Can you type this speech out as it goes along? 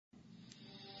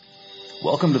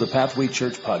Welcome to the Pathway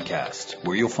Church podcast,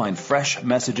 where you'll find fresh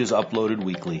messages uploaded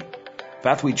weekly.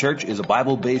 Pathway Church is a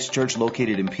Bible-based church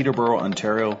located in Peterborough,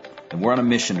 Ontario, and we're on a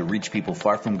mission to reach people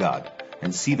far from God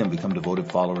and see them become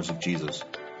devoted followers of Jesus.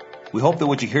 We hope that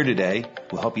what you hear today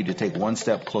will help you to take one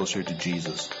step closer to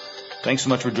Jesus. Thanks so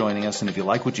much for joining us, and if you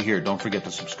like what you hear, don't forget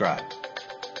to subscribe.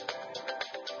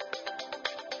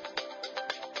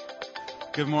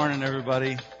 Good morning,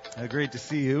 everybody. Great to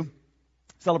see you.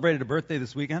 Celebrated a birthday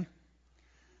this weekend.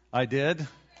 I did.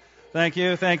 Thank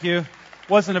you.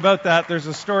 Wasn't about that. There's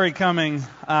a story coming.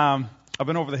 I've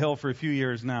been over the hill for a few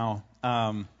years now.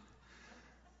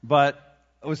 But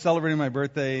I was celebrating my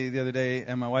birthday the other day,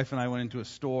 and my wife and I went into a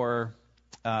store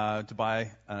to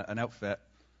buy an outfit.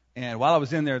 And while I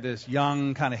was in there, this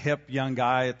young, kind of hip young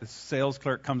guy at the sales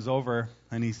clerk comes over,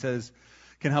 and he says,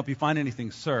 "Can I help you find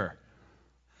anything, sir?"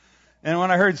 And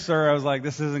when I heard "sir," I was like,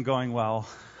 this isn't going well.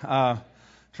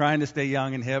 Trying to stay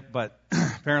young and hip, but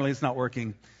apparently it's not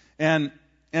working. And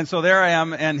so there I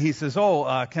am, and he says,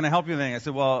 can I help you with anything? I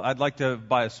said, well, I'd like to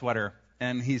buy a sweater.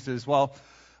 And he says, well,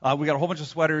 we got a whole bunch of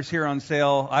sweaters here on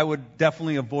sale. I would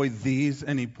definitely avoid these.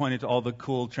 And he pointed to all the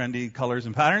cool, trendy colors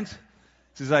and patterns.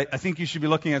 He says, I think you should be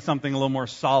looking at something a little more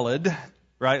solid,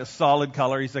 right? A solid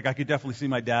color. He's like, I could definitely see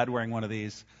my dad wearing one of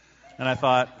these. And I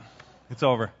thought, it's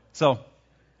over. So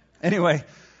anyway,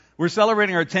 we're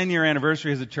celebrating our 10-year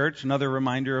anniversary as a church, another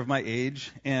reminder of my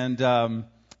age. And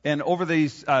over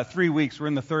these 3 weeks, we're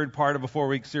in the third part of a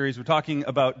 4-week series. We're talking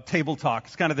about Table Talk.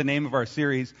 It's kind of the name of our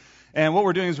series. And what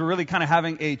we're doing is we're really kind of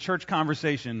having a church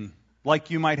conversation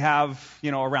like you might have,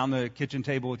 around the kitchen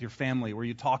table with your family, where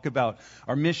you talk about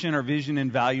our mission, our vision,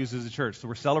 and values as a church. So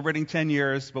we're celebrating 10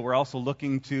 years, but we're also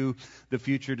looking to the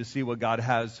future to see what God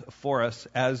has for us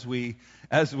as we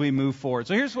move forward.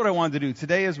 So here's what I wanted to do.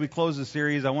 Today, as we close the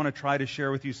series, I want to try to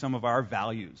share with you some of our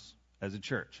values as a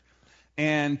church.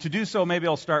 And to do so, maybe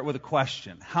I'll start with a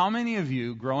question. How many of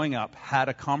you, growing up, had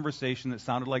a conversation that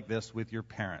sounded like this with your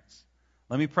parents?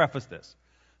 Let me preface this.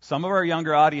 Some of our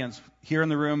younger audience here in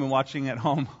the room and watching at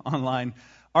home online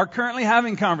are currently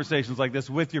having conversations like this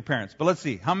with your parents. But let's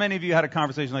see. How many of you had a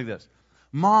conversation like this?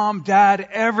 Mom, Dad,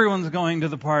 everyone's going to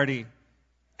the party.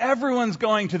 Everyone's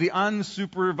going to the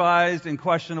unsupervised and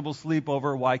questionable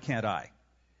sleepover. Why can't I?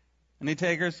 Any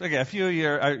takers? Okay, a few of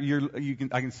you,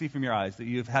 I can see from your eyes that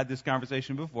you've had this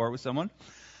conversation before with someone.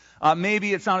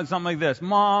 Maybe it sounded something like this.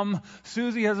 Mom,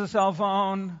 Susie has a cell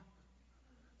phone.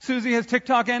 Susie has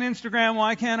TikTok and Instagram.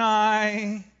 Why can't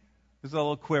I? There's a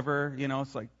little quiver,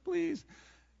 it's like, please.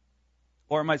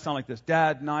 Or it might sound like this.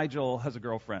 Dad, Nigel has a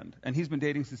girlfriend, and he's been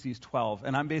dating since he's 12,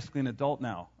 and I'm basically an adult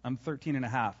now. I'm 13 and a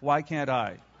half. Why can't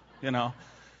I?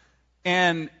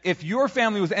 And if your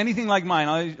family was anything like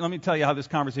mine, let me tell you how this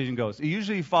conversation goes. It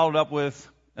usually followed up with,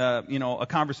 a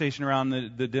conversation around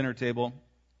the dinner table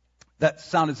that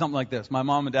sounded something like this. My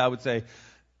mom and dad would say,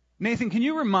 Nathan, can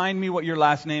you remind me what your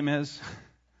last name is?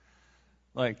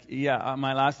 Like, yeah,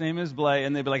 my last name is Blay.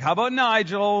 And they'd be like, how about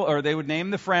Nigel? Or they would name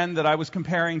the friend that I was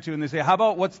comparing to, and they'd say, how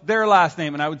about what's their last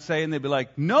name? And I would say, and they'd be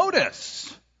like,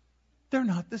 notice, they're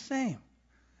not the same.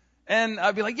 And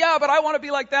I'd be like, yeah, but I want to be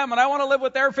like them, and I want to live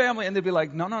with their family. And they'd be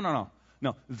like, no.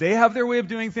 They have their way of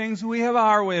doing things, we have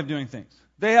our way of doing things.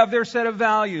 They have their set of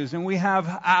values, and we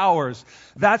have ours.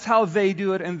 That's how they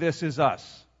do it, and this is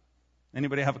us.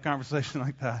 Anybody have a conversation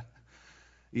like that?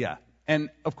 Yeah. And,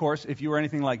 of course, if you were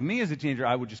anything like me as a teenager,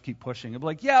 I would just keep pushing. I'd be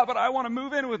like, yeah, but I want to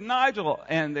move in with Nigel.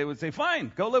 And they would say,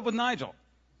 fine, go live with Nigel.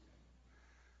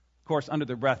 Of course, under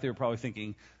their breath, they were probably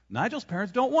thinking, Nigel's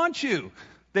parents don't want you.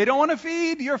 They don't want to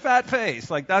feed your fat face.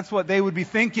 Like, that's what they would be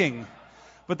thinking.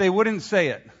 But they wouldn't say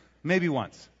it. Maybe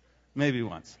once.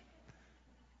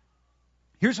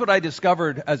 Here's what I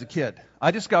discovered as a kid.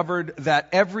 I discovered that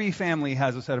every family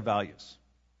has a set of values.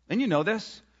 And you know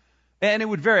this. And it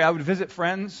would vary. I would visit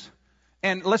friends.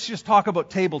 And let's just talk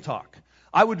about table talk.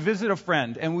 I would visit a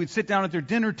friend, and we'd sit down at their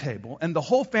dinner table, and the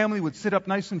whole family would sit up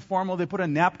nice and formal. They put a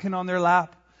napkin on their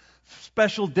lap,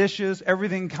 special dishes,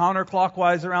 everything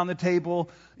counterclockwise around the table.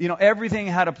 Everything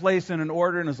had a place and an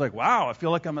order, and it's like, wow, I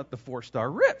feel like I'm at the 4-star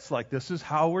Ritz. Like, this is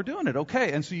how we're doing it.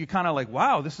 Okay. And so you kind of like,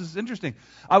 wow, this is interesting.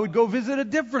 I would go visit a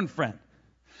different friend.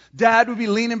 Dad would be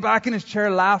leaning back in his chair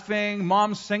laughing.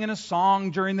 Mom's singing a song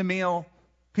during the meal.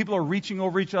 People are reaching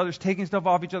over each other's, taking stuff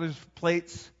off each other's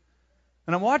plates.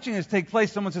 And I'm watching this take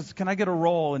place. Someone says, can I get a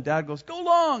roll? And Dad goes, go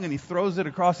long. And he throws it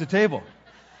across the table.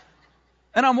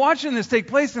 And I'm watching this take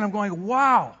place, and I'm going,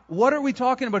 wow, what are we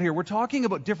talking about here? We're talking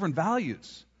about different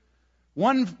values.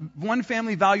 One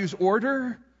family values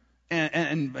order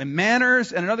and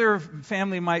manners, and another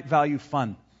family might value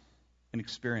fun and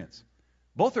experience.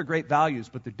 Both are great values,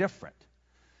 but they're different.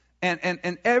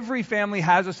 And every family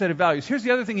has a set of values. Here's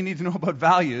the other thing you need to know about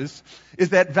values, is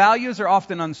that values are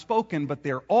often unspoken, but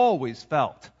they're always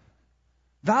felt.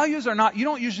 Values are not, you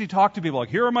don't usually talk to people like,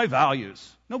 here are my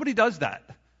values. Nobody does that.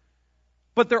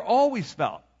 But they're always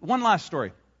felt. One last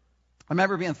story. I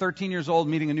remember being 13 years old,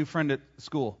 meeting a new friend at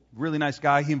school. Really nice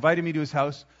guy. He invited me to his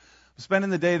house.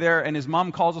 Spending the day there, and his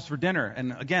mom calls us for dinner.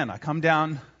 And again, I come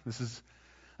down.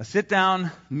 I sit down.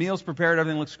 Meal's prepared.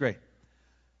 Everything looks great.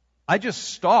 I just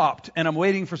stopped, and I'm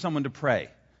waiting for someone to pray.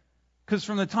 Because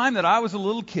from the time that I was a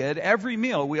little kid, every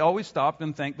meal, we always stopped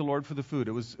and thanked the Lord for the food.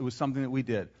 It was something that we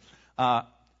did.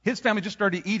 His family just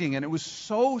started eating, and it was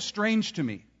so strange to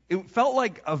me. It felt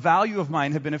like a value of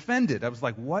mine had been offended. I was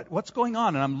like, what's going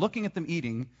on? And I'm looking at them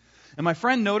eating, and my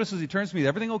friend notices, he turns to me,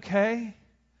 everything okay?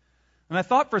 And I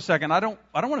thought for a second, I don't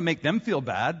want to make them feel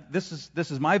bad. This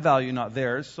is my value, not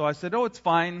theirs. So I said, it's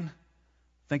fine.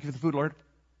 Thank you for the food, Lord.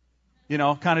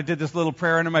 Kind of did this little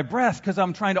prayer under my breath because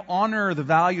I'm trying to honor the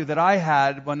value that I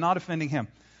had by not offending him.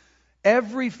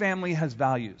 Every family has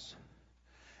values.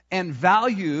 And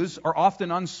values are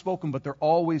often unspoken, but they're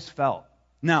always felt.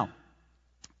 Now,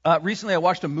 recently I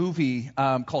watched a movie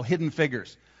called Hidden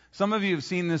Figures. Some of you have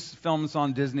seen this film. It's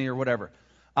on Disney or whatever.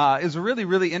 It's a really,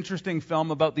 really interesting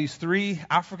film about these 3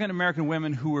 African-American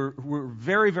women who were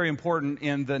very, very important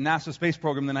in the NASA space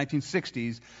program in the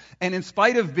 1960s. And in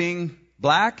spite of being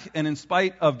black and in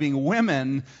spite of being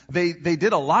women, they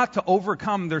did a lot to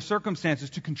overcome their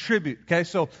circumstances to contribute. Okay,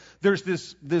 so there's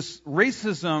this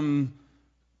racism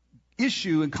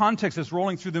issue and context that's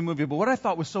rolling through the movie. But what I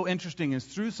thought was so interesting is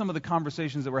through some of the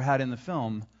conversations that were had in the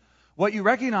film, what you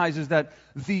recognize is that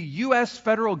the U.S.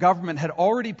 federal government had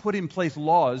already put in place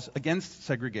laws against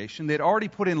segregation. They'd already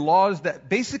put in laws that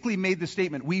basically made the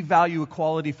statement, we value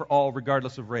equality for all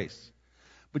regardless of race.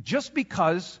 But just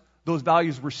because those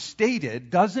values were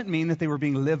stated doesn't mean that they were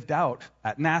being lived out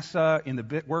at NASA, in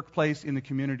the workplace, in the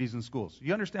communities and schools.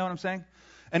 You understand what I'm saying?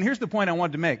 And here's the point I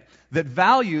wanted to make, that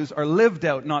values are lived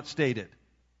out, not stated.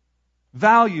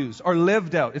 Values are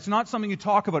lived out. It's not something you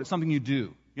talk about, it's something you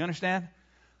do. You understand?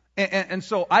 And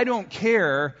so I don't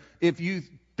care if you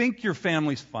think your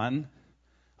family's fun.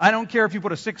 I don't care if you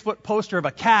put a 6-foot poster of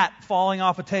a cat falling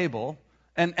off a table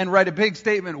and write a big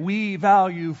statement, we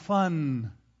value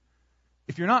fun.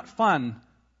 If you're not fun,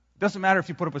 it doesn't matter if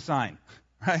you put up a sign,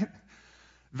 right?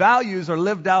 Values are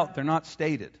lived out, they're not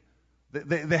stated.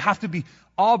 They have to be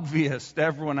obvious to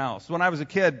everyone else. When I was a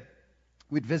kid,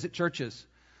 we'd visit churches.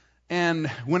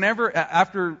 And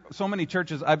after so many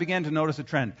churches, I began to notice a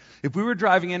trend. If we were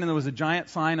driving in and there was a giant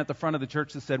sign at the front of the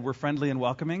church that said, we're friendly and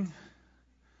welcoming,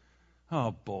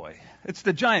 oh boy, it's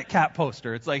the giant cat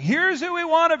poster. It's like, here's who we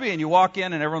want to be. And you walk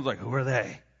in and everyone's like, who are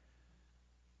they?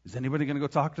 Is anybody going to go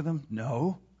talk to them?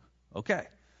 No? Okay.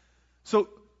 So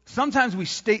sometimes we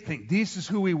state things. This is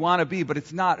who we want to be, but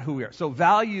it's not who we are. So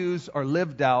values are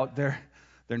lived out. They're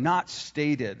not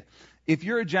stated. If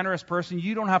you're a generous person,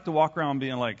 you don't have to walk around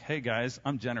being like, hey guys,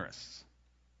 I'm generous.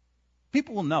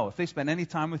 People will know if they spend any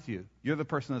time with you. You're the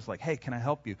person that's like, hey, can I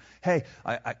help you? Hey,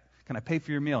 can I pay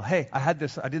for your meal? Hey, I had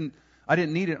this. I didn't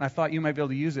need it, and I thought you might be able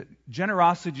to use it.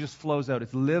 Generosity just flows out.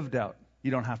 It's lived out.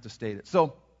 You don't have to state it.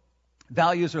 So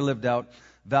values are lived out.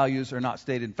 Values are not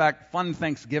stated. In fact, fun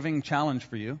Thanksgiving challenge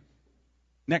for you.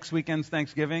 Next weekend's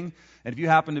Thanksgiving, and if you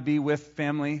happen to be with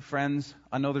family, friends,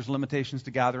 I know there's limitations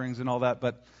to gatherings and all that,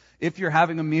 but if you're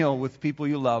having a meal with people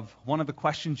you love, one of the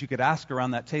questions you could ask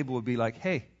around that table would be like,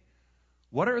 hey,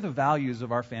 what are the values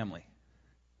of our family?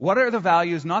 What are the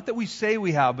values, not that we say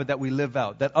we have, but that we live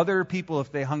out, that other people,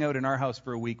 if they hung out in our house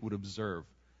for a week, would observe?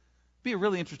 Be a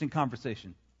really interesting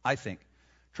conversation, I think.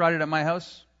 Tried it at my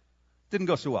house. Didn't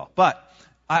go so well, but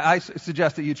I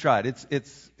suggest that you try it.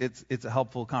 It's a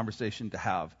helpful conversation to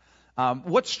have.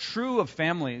 What's true of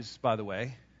families, by the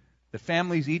way, that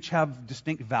families each have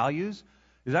distinct values,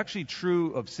 is actually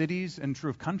true of cities and true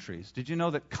of countries. Did you know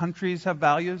that countries have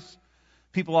values?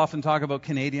 People often talk about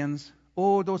Canadians.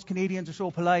 Oh, those Canadians are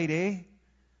so polite, eh?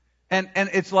 And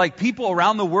it's like people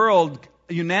around the world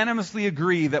unanimously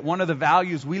agree that one of the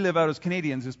values we live out as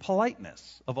Canadians is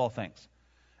politeness, of all things.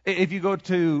 If you go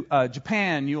to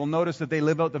Japan, you'll notice that they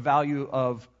live out the value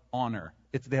of honor.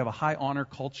 They have a high honor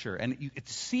culture, and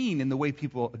it's seen in the way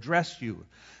people address you,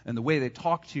 and the way they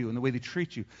talk to you, and the way they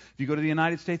treat you. If you go to the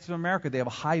United States of America, they have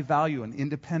a high value on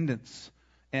independence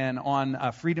and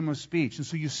on freedom of speech. And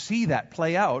so you see that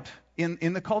play out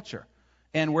in the culture.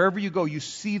 And wherever you go, you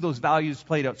see those values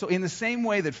played out. So in the same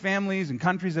way that families and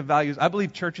countries have values, I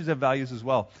believe churches have values as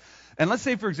well. And let's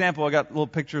say, for example, I got a little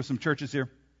picture of some churches here.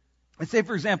 Let's say,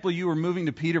 for example, you were moving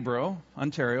to Peterborough,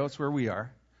 Ontario. That's where we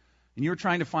are. And you were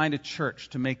trying to find a church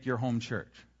to make your home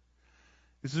church.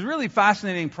 This is a really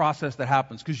fascinating process that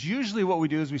happens, because usually what we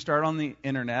do is we start on the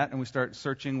internet and we start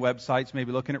searching websites,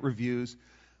 maybe looking at reviews.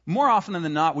 More often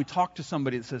than not, we talk to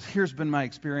somebody that says, here's been my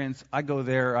experience, I go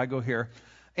there, I go here.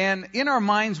 And in our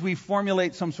minds, we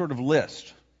formulate some sort of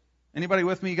list. Anybody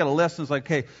with me? You got a list, and it's like,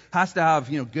 okay, has to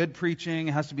have, good preaching,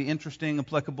 it has to be interesting,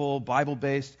 applicable,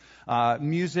 Bible-based,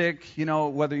 music,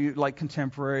 whether you like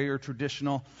contemporary or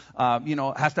traditional,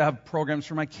 has to have programs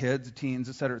for my kids, teens,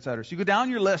 et cetera, et cetera. So you go down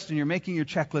your list and you're making your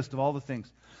checklist of all the things.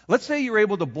 Let's say you're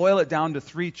able to boil it down to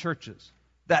 3 churches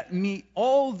that meet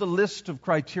all the list of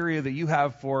criteria that you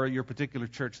have for your particular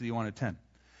church that you want to attend.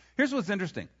 Here's what's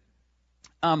interesting.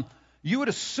 You would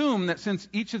assume that since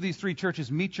each of these 3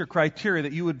 churches meet your criteria,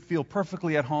 that you would feel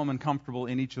perfectly at home and comfortable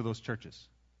in each of those churches.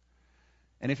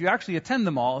 And if you actually attend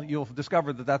them all, you'll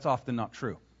discover that that's often not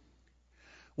true.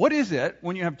 What is it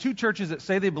when you have 2 churches that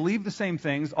say they believe the same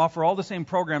things, offer all the same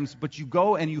programs, but you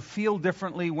go and you feel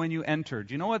differently when you enter?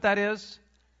 Do you know what that is?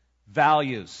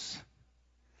 Values.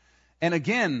 And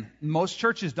again, most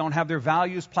churches don't have their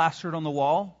values plastered on the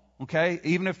wall, okay?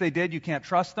 Even if they did, you can't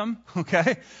trust them,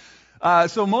 okay?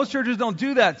 So most churches don't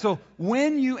do that. So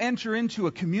when you enter into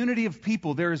a community of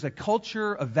people, there is a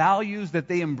culture of values that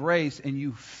they embrace, and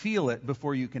you feel it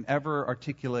before you can ever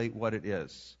articulate what it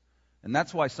is. And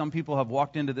that's why some people have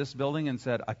walked into this building and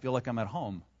said, I feel like I'm at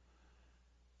home.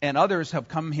 And others have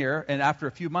come here and after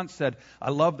a few months said,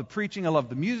 I love the preaching, I love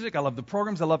the music, I love the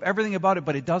programs, I love everything about it,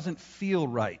 but it doesn't feel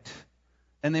right.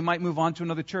 And they might move on to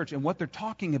another church. And what they're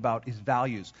talking about is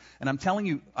values. And I'm telling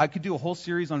you, I could do a whole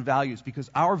series on values,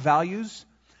 because our values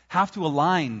have to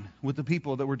align with the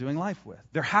people that we're doing life with.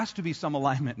 There has to be some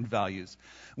alignment in values.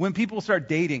 When people start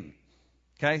dating,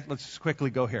 okay, let's just quickly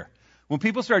go here. When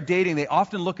people start dating, they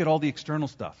often look at all the external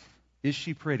stuff. Is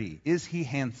she pretty? Is he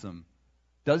handsome?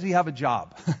 Does he have a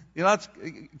job? Let's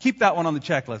keep that one on the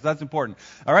checklist. That's important.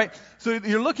 All right? So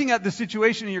you're looking at the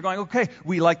situation and you're going, okay,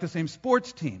 we like the same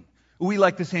sports team. We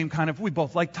like the same we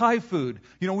both like Thai food.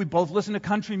 We both listen to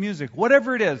country music,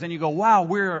 whatever it is. And you go, wow,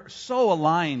 we're so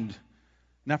aligned.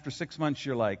 And after 6 months,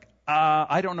 you're like,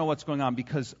 I don't know what's going on,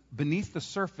 because beneath the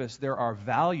surface, there are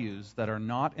values that are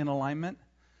not in alignment.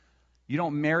 You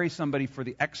don't marry somebody for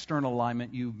the external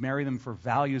alignment. You marry them for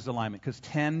values alignment, because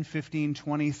 10, 15,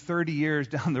 20, 30 years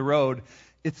down the road,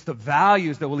 it's the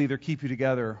values that will either keep you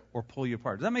together or pull you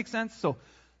apart. Does that make sense? So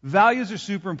values are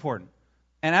super important.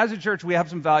 And as a church, we have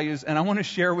some values, and I want to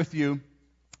share with you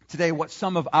today what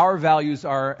some of our values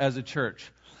are as a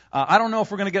church. I don't know if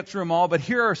we're going to get through them all, but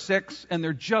here are 6, and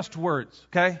they're just words,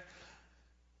 okay?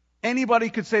 Anybody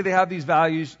could say they have these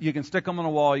values. You can stick them on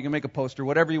a wall, you can make a poster,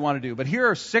 whatever you want to do. But here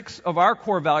are 6 of our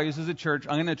core values as a church.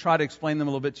 I'm going to try to explain them a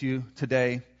little bit to you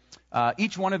today.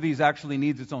 Each one of these actually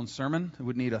needs its own sermon. It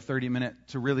would need a 30-minute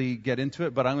to really get into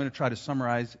it, but I'm going to try to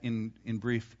summarize in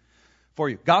brief for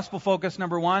you. Gospel focus,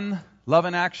 number 1. Love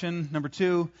in action, number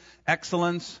 2.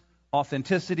 Excellence,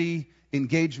 authenticity,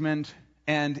 engagement,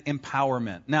 and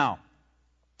empowerment. Now,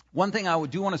 one thing I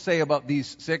do want to say about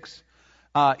these 6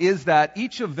 is that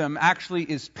each of them actually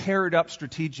is paired up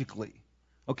strategically,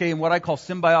 okay, in what I call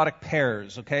symbiotic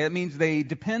pairs, okay? It means they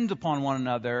depend upon one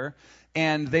another,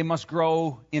 and they must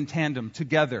grow in tandem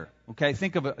together, okay?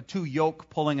 Think of 2 yoke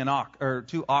pulling an ox, or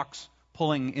 2 ox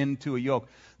pulling into a yoke.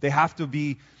 They have to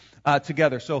be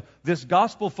together. So this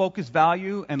gospel-focused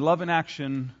value and love in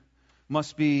action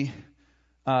must be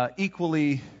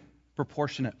equally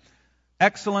proportionate.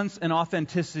 Excellence and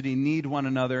authenticity need one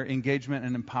another, engagement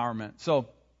and empowerment. So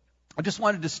I just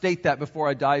wanted to state that before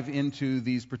I dive into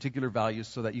these particular values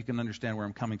so that you can understand where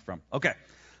I'm coming from. Okay,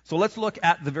 so let's look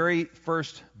at the very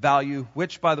first value,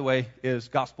 which, by the way, is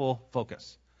gospel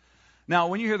focus. Now,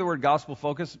 when you hear the word gospel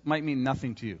focus, it might mean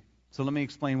nothing to you. So let me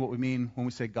explain what we mean when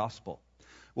we say gospel.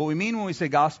 What we mean when we say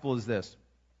gospel is this.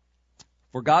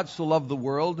 For God so loved the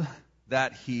world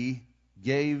that he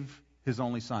gave his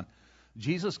only son.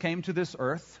 Jesus came to this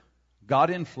earth, God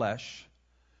in flesh.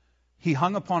 He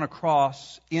hung upon a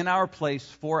cross in our place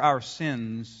for our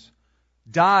sins,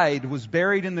 died, was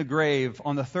buried in the grave.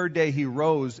 On the 3rd day he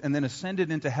rose and then ascended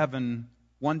into heaven,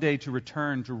 one day to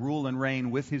return to rule and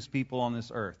reign with his people on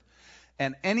this earth.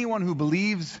 And anyone who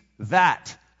believes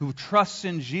that, who trusts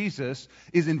in Jesus,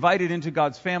 is invited into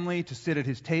God's family to sit at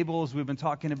his table, as we've been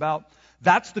talking about.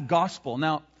 That's the gospel.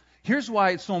 Now, here's why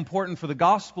it's so important for the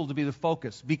gospel to be the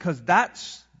focus, because that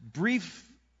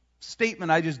brief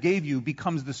statement I just gave you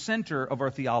becomes the center of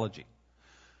our theology.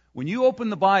 When you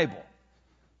open the Bible,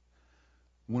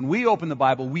 when we open the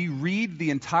Bible, we read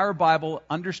the entire Bible,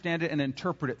 understand it, and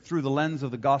interpret it through the lens of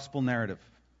the gospel narrative.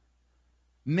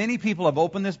 Many people have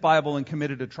opened this Bible and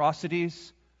committed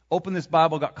atrocities, opened this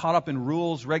Bible, got caught up in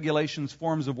rules, regulations,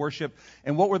 forms of worship.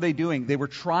 And what were they doing? They were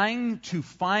trying to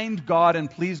find God and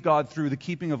please God through the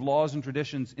keeping of laws and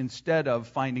traditions instead of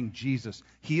finding Jesus.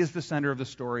 He is the center of the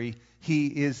story. He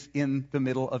is in the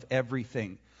middle of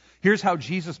everything. Here's how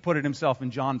Jesus put it himself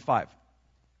in John 5.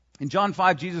 In John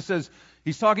 5, Jesus says,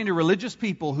 he's talking to religious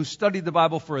people who studied the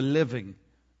Bible for a living.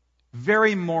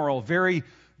 Very moral, very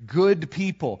good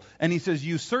people. And he says,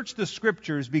 you search the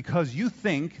scriptures because you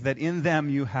think that in them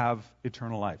you have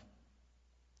eternal life.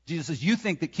 Jesus says, you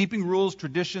think that keeping rules,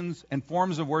 traditions, and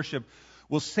forms of worship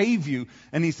will save you.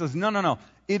 And he says, no.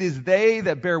 It is they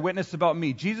that bear witness about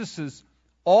me. Jesus says,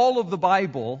 all of the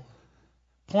Bible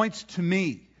points to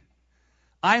me.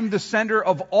 I'm the center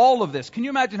of all of this. Can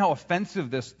you imagine how offensive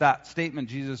that statement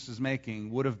Jesus is making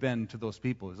would have been to those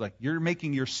people? It's like, you're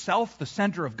making yourself the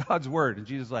center of God's word. And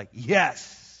Jesus is like,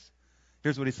 yes.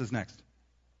 Here's what he says next.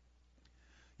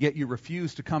 Yet you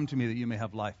refuse to come to me that you may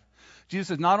have life. Jesus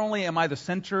says, not only am I the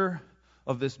center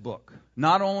of this book,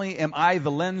 not only am I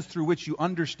the lens through which you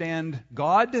understand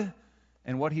God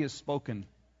and what he has spoken,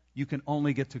 you can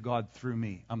only get to God through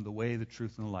me. I'm the way, the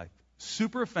truth, and the life.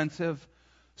 Super offensive,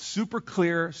 super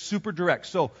clear, super direct.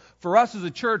 So for us as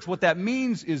a church, what that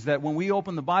means is that when we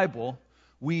open the Bible,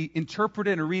 we interpret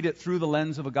it and read it through the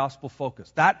lens of a gospel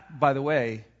focus. That, by the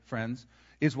way, friends,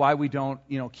 is why we don't,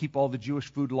 keep all the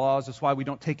Jewish food laws. That's why we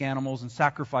don't take animals and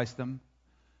sacrifice them.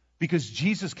 Because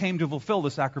Jesus came to fulfill the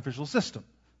sacrificial system.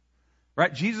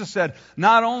 Right? Jesus said,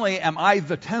 not only am I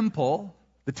the temple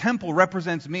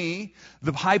represents me,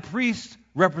 the high priest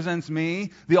represents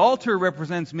me, the altar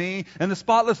represents me, and the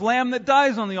spotless lamb that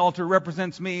dies on the altar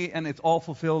represents me, and it's all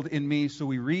fulfilled in me. So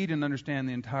we read and understand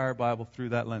the entire Bible through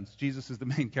that lens. Jesus is the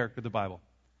main character of the Bible.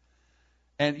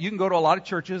 And you can go to a lot of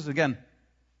churches, again,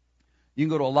 you can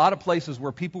go to a lot of places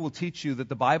where people will teach you that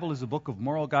the Bible is a book of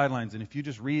moral guidelines, and if you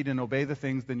just read and obey the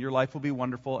things, then your life will be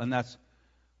wonderful. And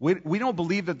we don't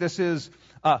believe that this is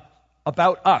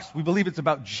about us. We believe it's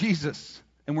about Jesus,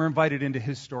 and we're invited into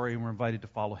his story, and we're invited to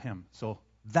follow him. So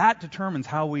that determines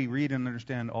how we read and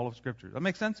understand all of Scripture. Does that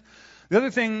make sense?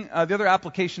 The other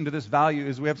application to this value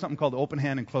is we have something called open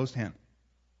hand and closed hand.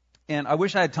 And I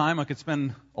wish I had time. I could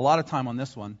spend a lot of time on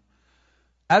this one.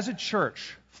 As a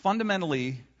church,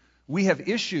 fundamentally, we have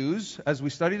issues, as we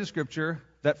study the Scripture,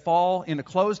 that fall in a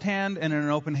closed hand and in an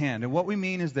open hand. And what we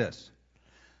mean is this.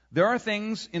 There are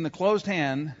things in the closed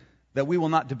hand that we will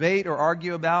not debate or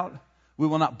argue about, we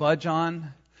will not budge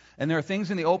on. And there are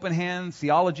things in the open hand,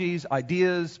 theologies,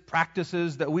 ideas,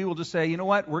 practices, that we will just say, you know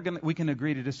what, we can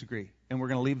agree to disagree, and we're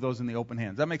going to leave those in the open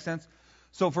hand. Does that make sense?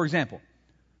 So, for example,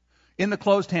 in the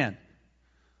closed hand,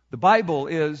 the Bible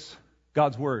is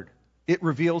God's Word. It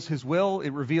reveals his will. It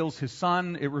reveals his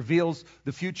Son. It reveals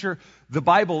the future. The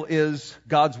Bible is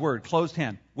God's Word. Closed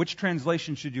hand. Which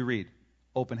translation should you read?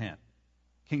 Open hand.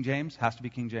 King James? Has to be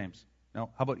King James. No.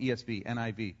 How about ESV,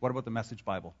 NIV? What about the Message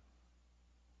Bible?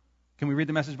 Can we read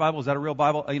the Message Bible? Is that a real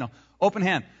Bible? Open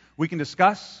hand. We can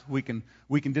discuss. We can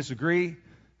disagree.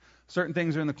 Certain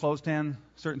things are in the closed hand.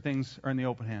 Certain things are in the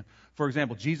open hand. For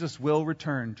example, Jesus will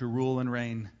return to rule and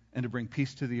reign and to bring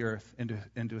peace to the earth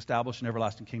and to establish an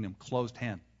everlasting kingdom. Closed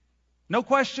hand. No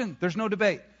question. There's no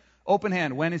debate. Open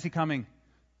hand. When is he coming?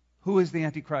 Who is the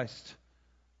Antichrist?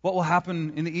 What will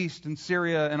happen in the East and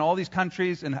Syria and all these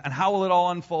countries, and how will it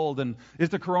all unfold? And is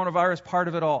the coronavirus part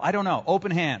of it all? I don't know.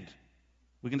 Open hand.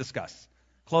 We can discuss.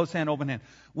 Closed hand, open hand.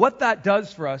 What that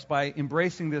does for us by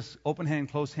embracing this open hand,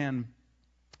 closed hand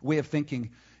way of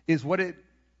thinking is what it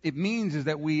means is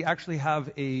that we actually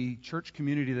have a church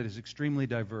community that is extremely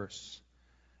diverse.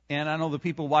 And I know the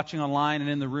people watching online and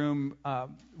in the room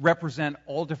represent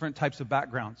all different types of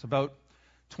backgrounds. About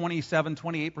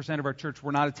 28% of our church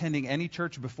were not attending any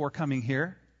church before coming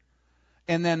here.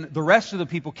 And then the rest of the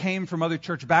people came from other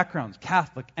church backgrounds,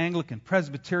 Catholic, Anglican,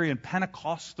 Presbyterian,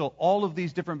 Pentecostal, all of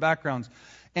these different backgrounds.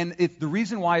 And the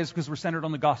reason why is because we're centered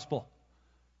on the gospel.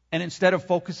 And instead of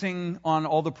focusing on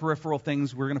all the peripheral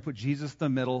things, we're going to put Jesus in the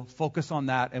middle, focus on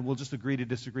that, and we'll just agree to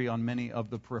disagree on many of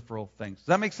the peripheral things. Does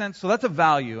that make sense? So that's a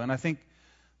value, and I think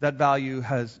that value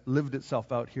has lived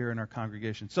itself out here in our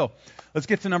congregation. So let's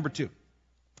get to number 2.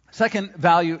 Second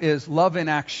value is love in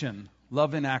action.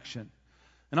 Love in action.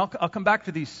 And I'll come back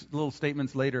to these little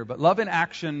statements later, but love in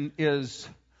action is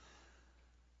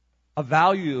a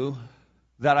value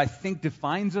that I think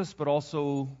defines us, but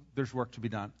also there's work to be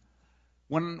done.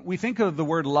 When we think of the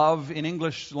word love, in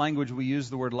English language, we use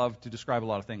the word love to describe a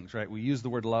lot of things, right? We use the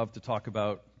word love to talk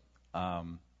about our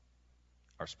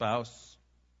spouse,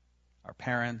 our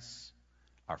parents,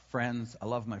 our friends. I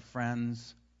love my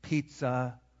friends.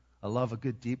 Pizza. I love a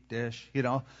good deep dish,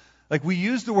 Like, we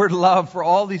use the word love for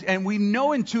all these, and we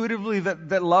know intuitively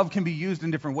that love can be used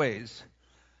in different ways.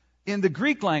 In the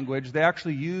Greek language, they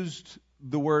actually used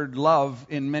the word love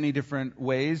in many different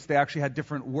ways. They actually had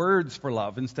different words for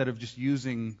love instead of just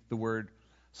using the word.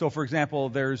 So, for example,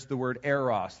 there's the word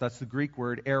eros. That's the Greek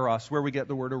word eros, where we get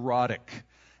the word erotic.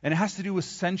 And it has to do with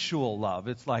sensual love.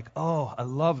 It's like, oh, I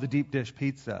love the deep dish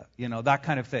pizza, that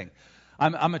kind of thing.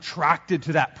 I'm attracted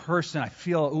to that person. I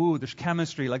feel, ooh, there's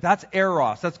chemistry. Like, that's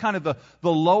eros. That's kind of the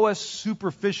lowest,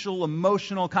 superficial,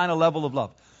 emotional kind of level of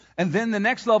love. And then the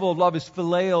next level of love is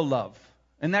phileo love.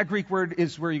 And that Greek word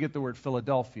is where you get the word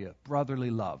Philadelphia, brotherly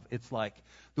love. It's like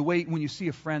the way when you see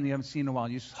a friend you haven't seen in a while,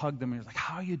 you just hug them and you're like,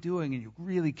 how are you doing? And you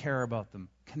really care about them.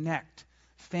 Connect,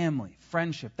 family,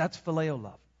 friendship. That's phileo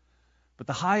love. But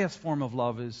the highest form of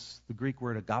love is the Greek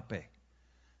word agape.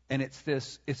 And it's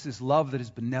this love that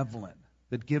is benevolent,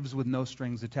 that gives with no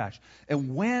strings attached.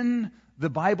 And when the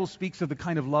Bible speaks of the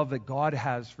kind of love that God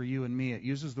has for you and me, it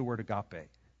uses the word agape.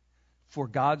 For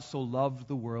God so loved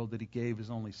the world that he gave his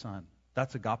only son.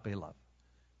 That's agape love.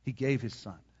 He gave his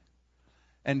son.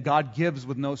 And God gives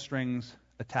with no strings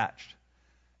attached.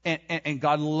 And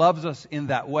God loves us in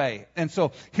that way. And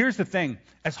so here's the thing.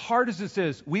 As hard as this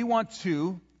is, we want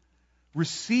to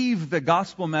receive the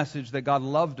gospel message that God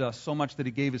loved us so much that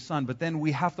he gave his son. But then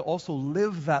we have to also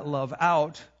live that love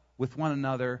out with one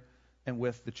another and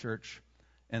with the church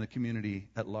and the community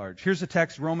at large. Here's a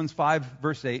text, Romans 5,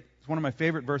 verse 8. It's one of my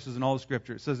favorite verses in all of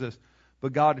Scripture. It says this,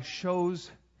 but God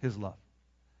shows his love.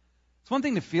 It's one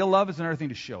thing to feel love, it's another thing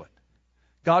to show it.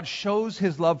 God shows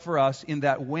his love for us in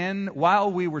that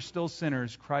while we were still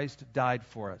sinners, Christ died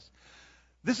for us.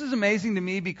 This is amazing to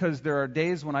me because there are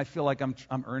days when I feel like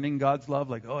I'm earning God's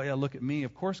love, like, oh yeah, look at me.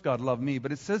 Of course God loved me.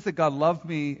 But it says that God loved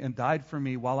me and died for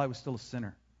me while I was still a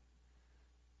sinner.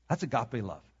 That's agape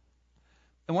love.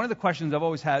 And one of the questions I've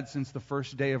always had since the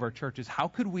first day of our church is, how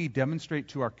could we demonstrate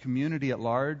to our community at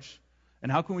large,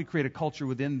 and how can we create a culture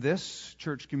within this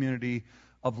church community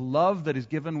of love that is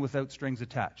given without strings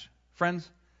attached? Friends,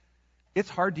 it's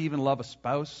hard to even love a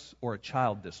spouse or a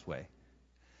child this way.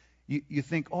 You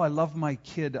think, oh, I love my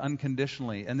kid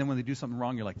unconditionally, and then when they do something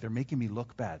wrong, you're like, they're making me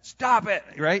look bad. Stop it,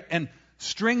 right? And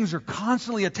strings are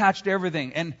constantly attached to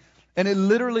everything. And it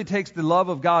literally takes the love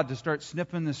of God to start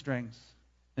snipping the strings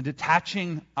and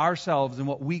detaching ourselves and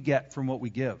what we get from what we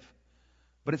give.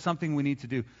 But it's something we need to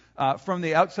do. From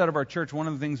the outset of our church, one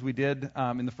of the things we did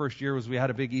in the first year was we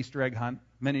had a big Easter egg hunt.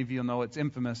 Many of you know it's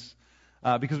infamous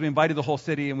because we invited the whole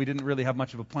city and we didn't really have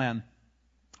much of a plan.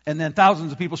 And then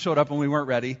thousands of people showed up and we weren't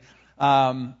ready.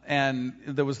 And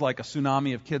there was like a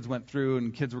tsunami of kids went through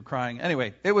and kids were crying.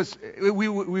 Anyway, we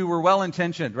were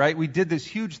well-intentioned, right? We did this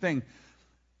huge thing.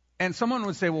 And someone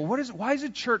would say, well, why is a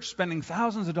church spending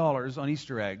thousands of dollars on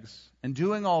Easter eggs and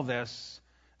doing all this,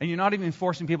 and you're not even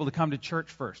forcing people to come to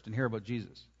church first and hear about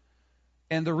Jesus?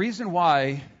 And the reason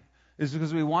why is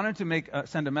because we wanted to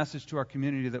send a message to our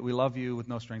community that we love you with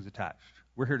no strings attached.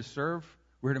 We're here to serve.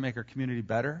 We're here to make our community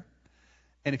better.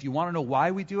 And if you want to know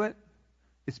why we do it,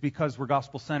 it's because we're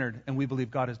gospel-centered, and we believe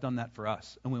God has done that for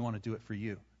us, and we want to do it for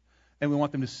you. And we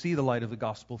want them to see the light of the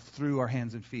gospel through our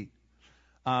hands and feet.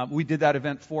 We did that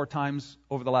event 4 times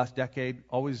over the last decade.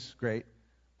 Always great.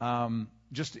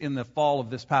 Just in the fall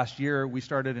of this past year, we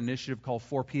started an initiative called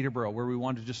For Peterborough, where we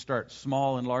wanted to just start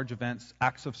small and large events,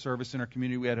 acts of service in our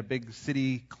community. We had a big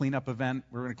city cleanup event.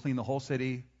 We were going to clean the whole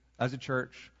city as a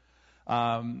church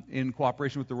in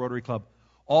cooperation with the Rotary Club.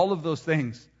 All of those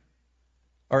things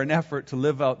are an effort to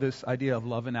live out this idea of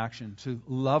love in action, to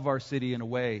love our city in a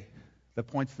way that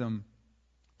points them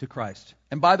to Christ.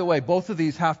 And by the way, both of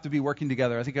these have to be working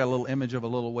together. I think I got a little image of a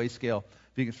little weigh scale,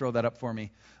 if you can throw that up for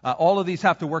me. All of these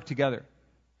have to work together.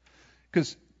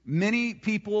 Because many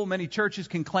people, many churches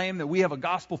can claim that we have a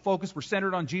gospel focus, we're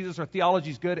centered on Jesus, our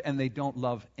theology is good, and they don't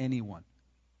love anyone.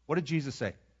 What did Jesus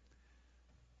say?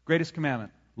 Greatest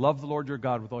commandment, love the Lord your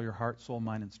God with all your heart, soul,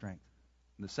 mind, and strength.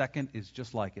 And the second is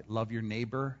just like it. Love your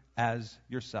neighbor as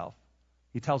yourself.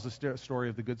 He tells the story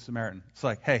of the Good Samaritan. It's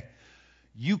like, hey,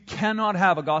 you cannot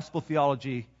have a gospel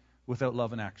theology without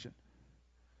love and action.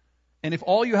 And if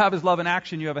all you have is love and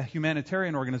action, you have a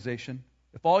humanitarian organization.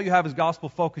 If all you have is gospel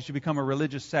focus, you become a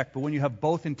religious sect. But when you have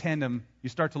both in tandem, you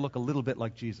start to look a little bit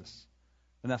like Jesus.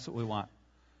 And that's what we want.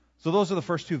 So those are the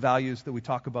first 2 values that we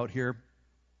talk about here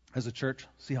as a church.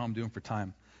 See how I'm doing for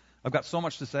time. I've got so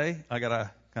much to say, I got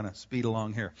to kind of speed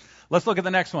along here. Let's look at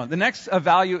the next one. The next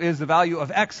value is the value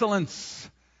of excellence.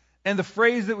 And the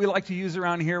phrase that we like to use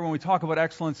around here when we talk about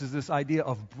excellence is this idea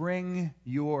of bring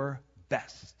your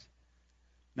best.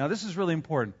 Now, this is really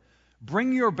important.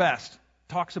 Bring your best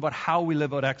talks about how we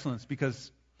live out excellence,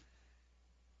 because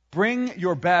bring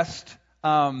your best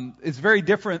It's very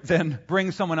different than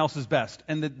bring someone else's best.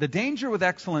 And the danger with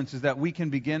excellence is that we can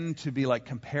begin to be like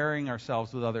comparing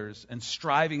ourselves with others and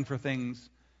striving for things.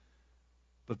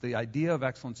 But the idea of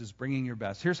excellence is bringing your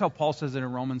best. Here's how Paul says it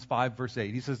in Romans 5, verse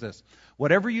 8. He says this,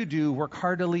 "Whatever you do, work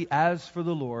heartily as for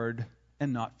the Lord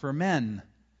and not for men,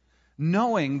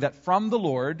 knowing that from the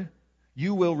Lord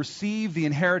you will receive the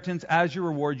inheritance as your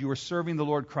reward. You are serving the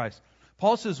Lord Christ."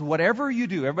 Paul says, whatever you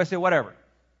do, everybody say whatever.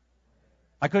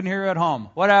 I couldn't hear you at home.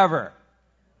 Whatever.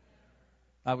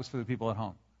 That was for the people at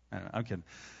home. I'm kidding.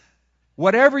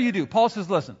 Whatever you do, Paul says,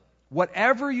 listen,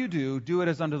 whatever you do it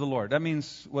as unto the Lord. That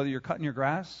means whether you're cutting your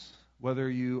grass, whether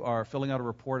you are filling out a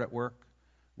report at work,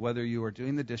 whether you are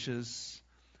doing the dishes,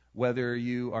 whether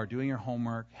you are doing your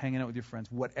homework, hanging out with your friends,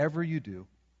 whatever you do,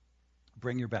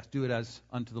 bring your best. Do it as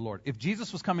unto the Lord. If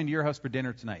Jesus was coming to your house for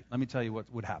dinner tonight, let me tell you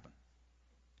what would happen.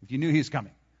 If you knew he was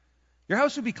coming, your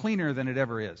house would be cleaner than it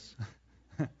ever is.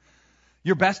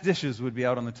 Your best dishes would be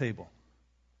out on the table.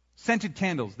 Scented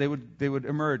candles, they would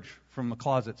emerge from a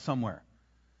closet somewhere.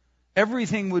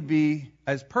 Everything would be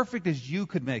as perfect as you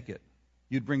could make it.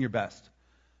 You'd bring your best.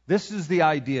 This is the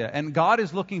idea. And God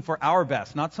is looking for our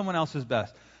best, not someone else's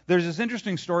best. There's this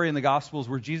interesting story in the Gospels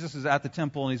where Jesus is at the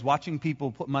temple and he's watching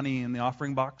people put money in the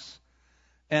offering box.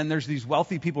 And there's these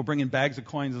wealthy people bringing bags of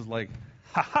coins, is like,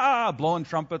 ha-ha, blowing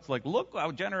trumpets, like, look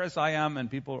how generous I am.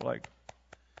 And people are like...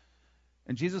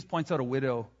 And Jesus points out a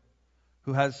widow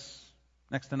who has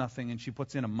next to nothing, and she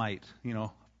puts in a mite,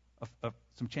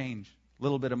 some change, a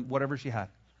little bit of whatever she had.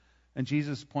 And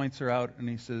Jesus points her out, and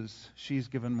he says, she's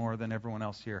given more than everyone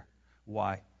else here.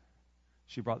 Why?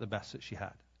 She brought the best that she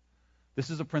had. This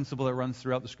is a principle that runs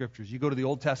throughout the Scriptures. You go to the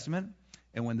Old Testament,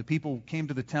 and when the people came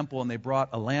to the temple and they brought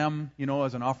a lamb,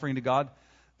 as an offering to God,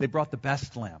 they brought the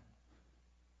best lamb.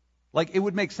 Like, it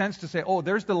would make sense to say, oh,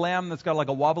 there's the lamb that's got like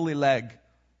a wobbly leg.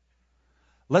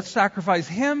 Let's sacrifice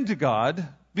him to God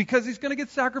because he's going to get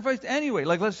sacrificed anyway.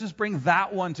 Like, let's just bring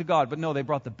that one to God. But no, they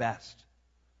brought the best.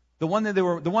 The one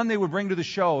they would bring to the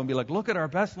show and be like, look at our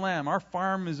best lamb. Our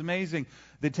farm is amazing.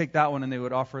 They'd take that one and they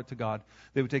would offer it to God.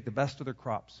 They would take the best of their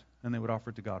crops and they would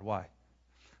offer it to God. Why?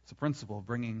 It's a principle of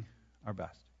bringing our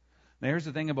best. Now, here's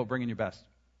the thing about bringing your best.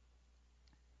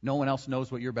 No one else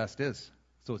knows what your best is.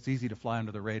 So it's easy to fly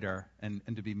under the radar and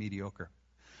to be mediocre.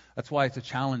 That's why it's a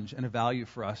challenge and a value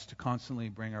for us to constantly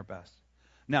bring our best.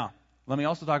 Now, let me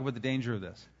also talk about the danger of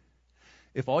this.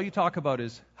 If all you talk about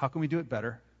is, how can we do it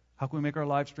better? How can we make our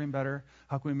live stream better?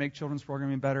 How can we make children's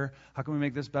programming better? How can we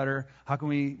make this better? How can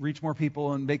we reach more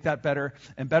people and make that better?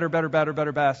 And better,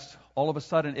 best. All of a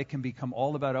sudden, it can become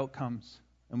all about outcomes,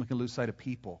 and we can lose sight of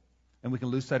people, and we can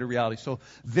lose sight of reality. So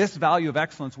this value of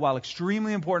excellence, while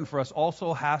extremely important for us,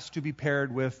 also has to be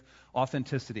paired with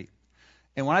authenticity.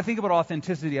 And when I think about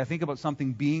authenticity, I think about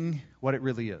something being what it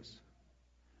really is.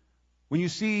 When you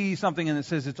see something and it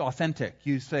says it's authentic,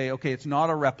 you say, okay, it's not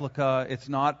a replica, it's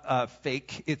not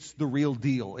fake, it's the real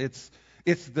deal. It's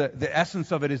the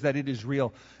essence of it is that it is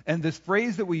real. And this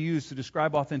phrase that we use to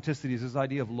describe authenticity is this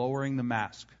idea of lowering the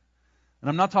mask. And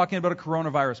I'm not talking about a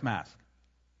coronavirus mask.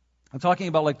 I'm talking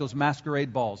about like those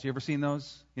masquerade balls. You ever seen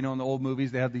those? In the old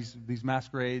movies, they have these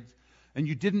masquerades. And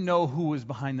you didn't know who was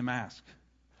behind the mask.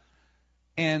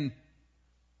 And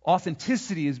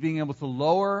authenticity is being able to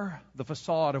lower the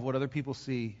facade of what other people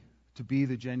see to be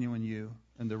the genuine you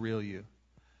and the real you.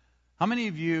 How many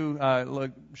of you,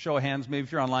 show of hands, maybe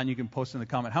if you're online you can post in the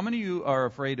comment, how many of you are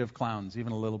afraid of clowns,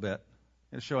 even a little bit?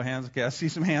 Show of hands. Okay, I see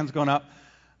some hands going up.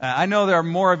 I know there are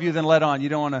more of you than let on. You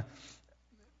don't want to.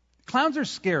 Clowns are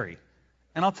scary,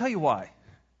 and I'll tell you why.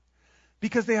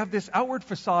 Because they have this outward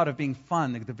facade of being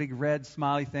fun, like the big red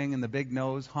smiley thing and the big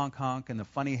nose, honk honk, and the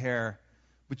funny hair.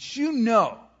 But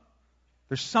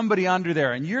there's somebody under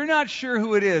there, and you're not sure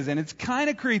who it is, and it's kind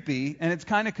of creepy, and it's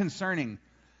kind of concerning.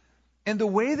 And the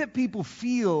way that people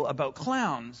feel about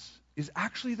clowns is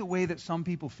actually the way that some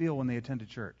people feel when they attend a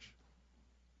church.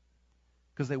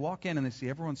 Because they walk in and they see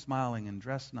everyone smiling and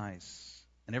dressed nice.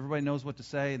 And everybody knows what to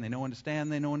say, and they know when to stand,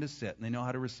 and they know when to sit, and they know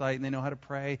how to recite, and they know how to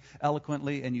pray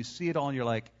eloquently, and you see it all, and you're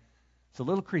like, it's a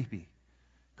little creepy,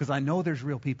 because I know there's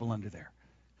real people under there.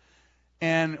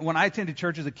 And when I attended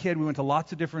church as a kid, we went to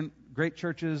lots of different great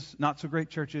churches, not so great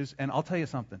churches, and I'll tell you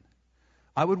something.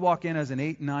 I would walk in as an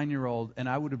 8 and 9-year-old, and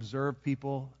I would observe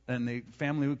people, and the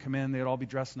family would come in, they'd all be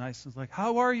dressed nice. It's like,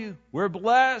 how are you? We're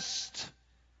blessed.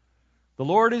 The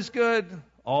Lord is good.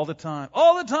 All the time.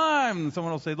 All the time. And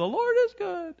someone will say, the Lord is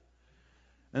good.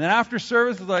 And then after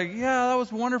service, it's like, yeah, that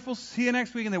was wonderful. See you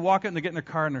next week. And they walk out and they get in their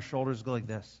car and their shoulders go like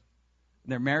this.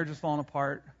 And their marriage is falling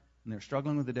apart. And they're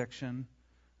struggling with addiction. And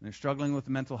they're struggling with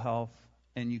mental health.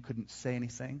 And you couldn't say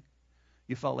anything.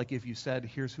 You felt like if you said,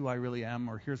 here's who I really am,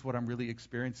 or here's what I'm really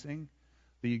experiencing,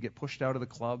 that you get pushed out of the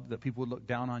club, that people would look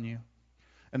down on you.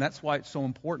 And that's why it's so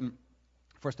important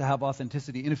for us to have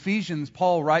authenticity. In Ephesians,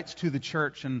 Paul writes to the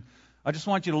church, and I just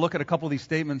want you to look at a couple of these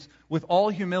statements. With all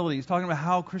humility, he's talking about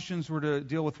how Christians were to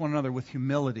deal with one another with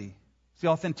humility. See,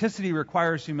 authenticity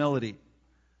requires humility.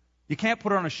 You can't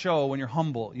put on a show when you're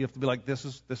humble. You have to be like, this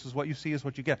is what you see is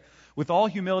what you get. With all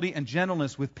humility and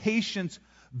gentleness, with patience,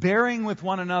 bearing with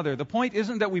one another. The point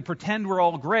isn't that we pretend we're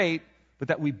all great, but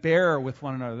that we bear with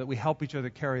one another, that we help each other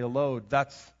carry a load.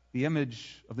 That's the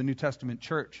image of the New Testament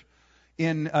church.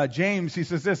 In James, he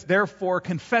says this, therefore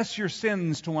confess your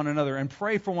sins to one another and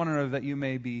pray for one another that you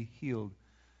may be healed.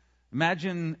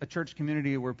 Imagine a church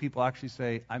community where people actually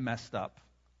say, I messed up.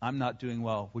 I'm not doing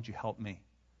well. Would you help me?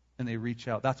 And they reach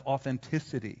out. That's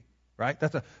authenticity, right?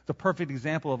 That's a perfect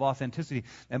example of authenticity.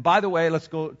 And by the way, let's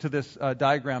go to this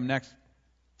diagram next.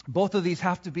 Both of these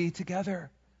have to be together.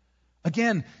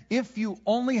 Again, if you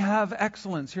only have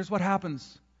excellence, here's what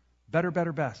happens. Better,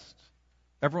 better, best.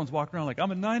 Everyone's walking around like,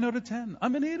 I'm a 9 out of 10.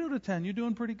 I'm an 8 out of 10. You're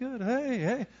doing pretty good.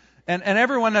 Hey. And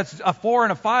everyone that's a 4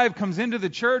 and a 5 comes into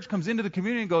the church, comes into the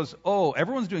community and goes, oh,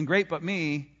 everyone's doing great but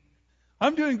me.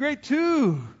 I'm doing great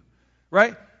too.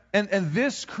 Right? And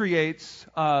this creates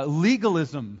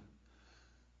legalism.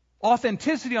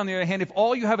 Authenticity, on the other hand, if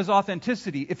all you have is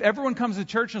authenticity, if everyone comes to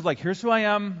church and is like, here's who I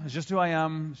am, it's just who I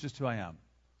am, it's just who I am.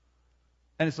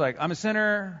 And it's like, I'm a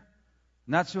sinner,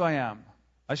 and that's who I am.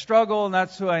 I struggle, and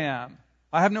that's who I am.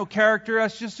 I have no character,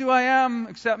 that's just who I am,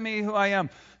 accept me who I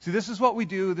am. See, this is what we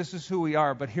do, this is who we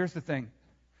are. But here's the thing.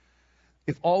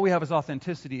 If all we have is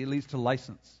authenticity, it leads to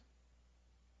license.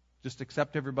 Just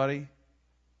accept everybody,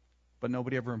 but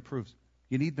nobody ever improves.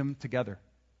 You need them together,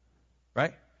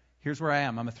 right? Here's where I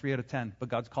am. I'm a 3 out of 10, but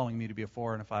God's calling me to be a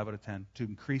 4 and a 5 out of 10, to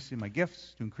increase in my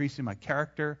gifts, to increase in my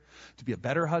character, to be a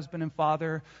better husband and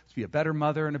father, to be a better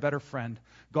mother and a better friend.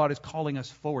 God is calling us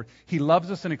forward. He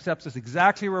loves us and accepts us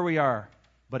exactly where we are,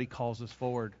 but He calls us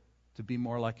forward to be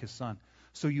more like His Son.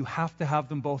 So you have to have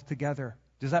them both together.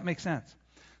 Does that make sense?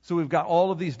 So we've got all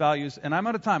of these values, and I'm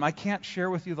out of time. I can't share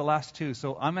with you the last two,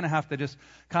 so I'm going to have to just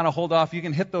kind of hold off. You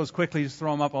can hit those quickly, just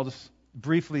throw them up. I'll just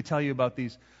briefly tell you about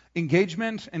these.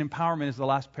 Engagement and empowerment is the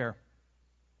last pair.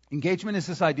 Engagement is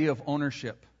this idea of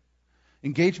ownership.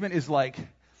 Engagement is like,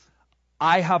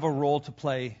 I have a role to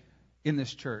play in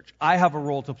this church. I have a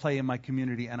role to play in my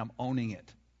community, and I'm owning it.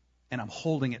 And I'm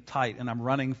holding it tight, and I'm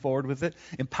running forward with it.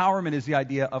 Empowerment is the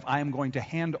idea of I am going to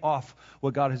hand off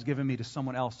what God has given me to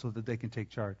someone else so that they can take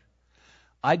charge.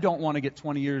 I don't want to get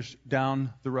 20 years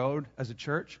down the road as a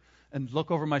church and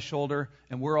look over my shoulder,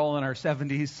 and we're all in our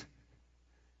 70s,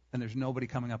 and there's nobody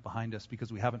coming up behind us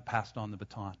because we haven't passed on the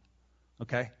baton.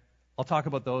 Okay? I'll talk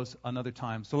about those another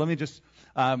time. So let me just...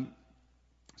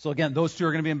 So again, those two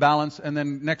are going to be in balance. And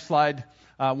then next slide,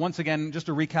 once again, just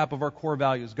a recap of our core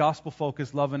values. Gospel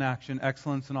focus, love in action,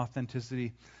 excellence and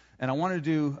authenticity. And I want to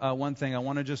do one thing. I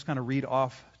want to just kind of read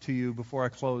off to you before I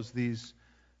close these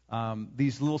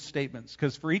little statements.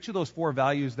 Because for each of those 4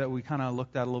 values that we kind of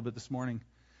looked at a little bit this morning,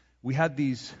 we had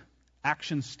these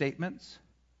action statements.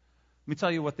 Let me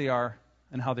tell you what they are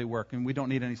and how they work. And we don't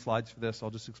need any slides for this.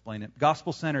 I'll just explain it.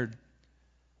 Gospel-centered.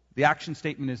 The action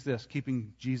statement is this,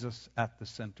 keeping Jesus at the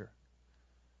center.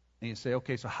 And you say,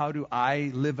 okay, so how do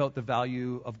I live out the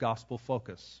value of gospel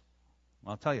focus?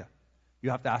 Well, I'll tell you. You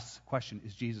have to ask the question,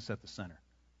 is Jesus at the center?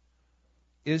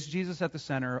 Is Jesus at the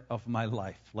center of my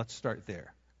life? Let's start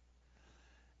there.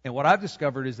 And what I've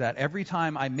discovered is that every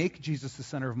time I make Jesus the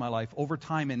center of my life, over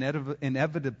time,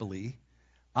 inevitably,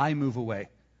 I move away.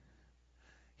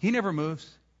 He never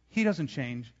moves. He doesn't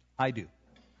change. I do.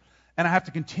 And I have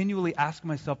to continually ask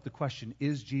myself the question,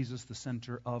 is Jesus the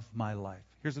center of my life?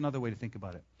 Here's another way to think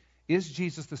about it. Is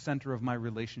Jesus the center of my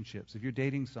relationships? If you're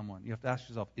dating someone, you have to ask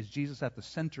yourself, is Jesus at the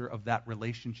center of that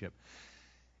relationship?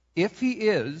 If He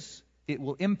is, it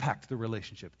will impact the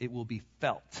relationship. It will be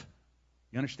felt.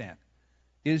 You understand?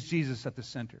 Is Jesus at the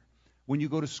center? When you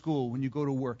go to school, when you go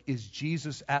to work, is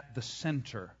Jesus at the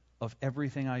center of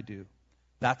everything I do?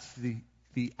 That's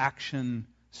the action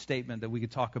statement that we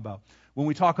could talk about. When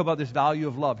we talk about this value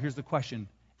of love, here's the question.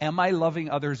 Am I loving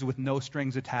others with no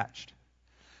strings attached?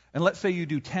 And let's say you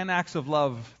do 10 acts of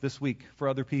love this week for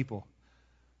other people.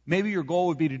 Maybe your goal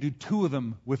would be to do 2 of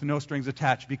them with no strings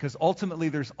attached, because ultimately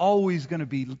there's always going to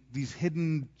be these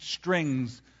hidden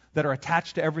strings that are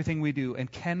attached to everything we do. And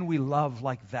can we love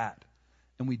like that?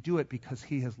 And we do it because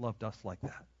He has loved us like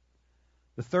that.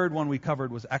 The third one we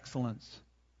covered was excellence.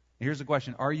 And here's the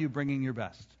question. Are you bringing your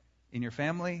best? In your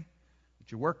family,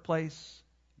 at your workplace,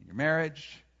 in your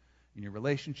marriage, in your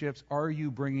relationships, are you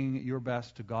bringing your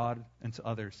best to God and to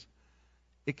others?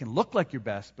 It can look like your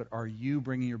best, but are you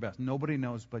bringing your best? Nobody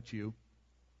knows but you.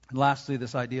 And lastly,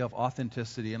 this idea of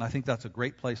authenticity, and I think that's a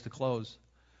great place to close.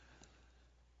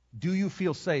 Do you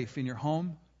feel safe in your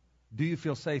home? Do you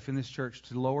feel safe in this church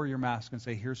to lower your mask and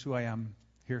say, here's who I am,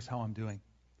 here's how I'm doing?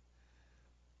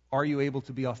 Are you able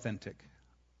to be authentic?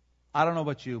 I don't know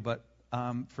about you, but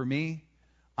for me,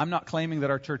 I'm not claiming that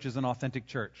our church is an authentic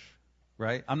church,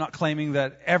 right? I'm not claiming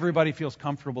that everybody feels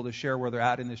comfortable to share where they're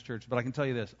at in this church, but I can tell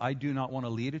you this. I do not want to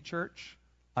lead a church.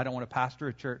 I don't want to pastor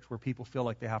a church where people feel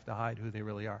like they have to hide who they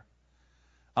really are.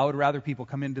 I would rather people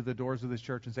come into the doors of this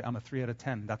church and say, I'm a 3 out of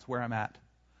 10. That's where I'm at.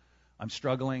 I'm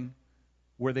struggling,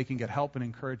 where they can get help and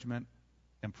encouragement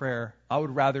and prayer. I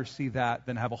would rather see that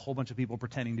than have a whole bunch of people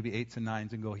pretending to be 8s and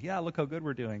 9s and go, yeah, look how good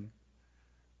we're doing.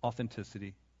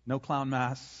 Authenticity. No clown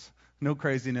masks, no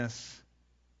craziness.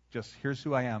 Just here's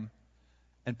who I am.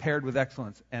 And paired with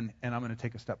excellence. And I'm going to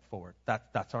take a step forward.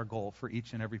 That's our goal for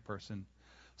each and every person.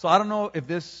 So I don't know if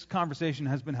this conversation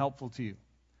has been helpful to you.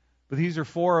 But these are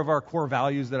 4 of our core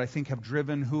values that I think have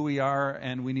driven who we are,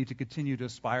 and we need to continue to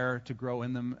aspire to grow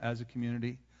in them as a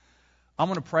community. I'm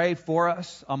going to pray for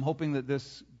us. I'm hoping that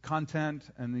this content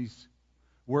and these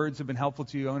words have been helpful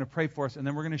to you. I'm going to pray for us, and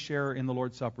then we're going to share in the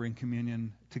Lord's Supper in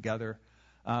communion together.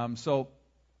 So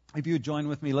if you would join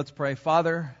with me, let's pray.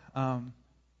 Father,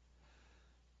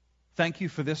 thank you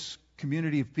for this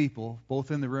community of people,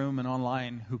 both in the room and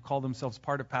online, who call themselves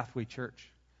part of Pathway Church.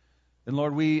 And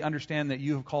Lord, we understand that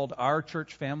you have called our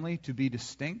church family to be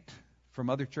distinct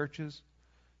from other churches.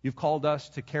 You've called us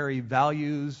to carry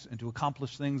values and to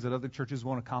accomplish things that other churches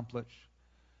won't accomplish.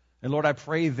 And Lord, I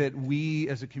pray that we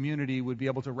as a community would be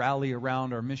able to rally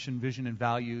around our mission, vision, and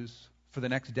values for the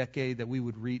next decade, that we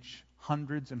would reach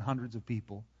hundreds and hundreds of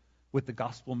people with the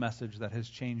gospel message that has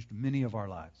changed many of our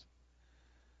lives.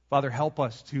 Father, help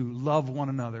us to love one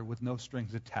another with no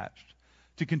strings attached,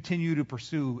 to continue to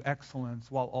pursue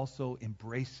excellence while also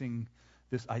embracing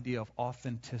this idea of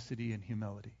authenticity and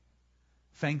humility.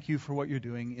 Thank you for what you're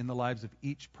doing in the lives of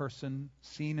each person,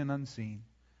 seen and unseen.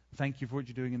 Thank you for what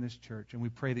you're doing in this church, and we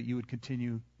pray that you would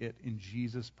continue it in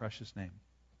Jesus' precious name.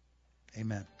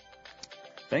 Amen.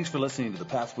 Thanks for listening to the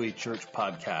Pathway Church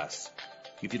podcast.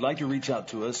 If you'd like to reach out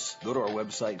to us, go to our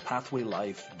website,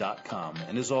 pathwaylife.com.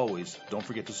 And as always, don't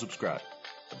forget to subscribe.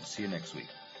 See you next week.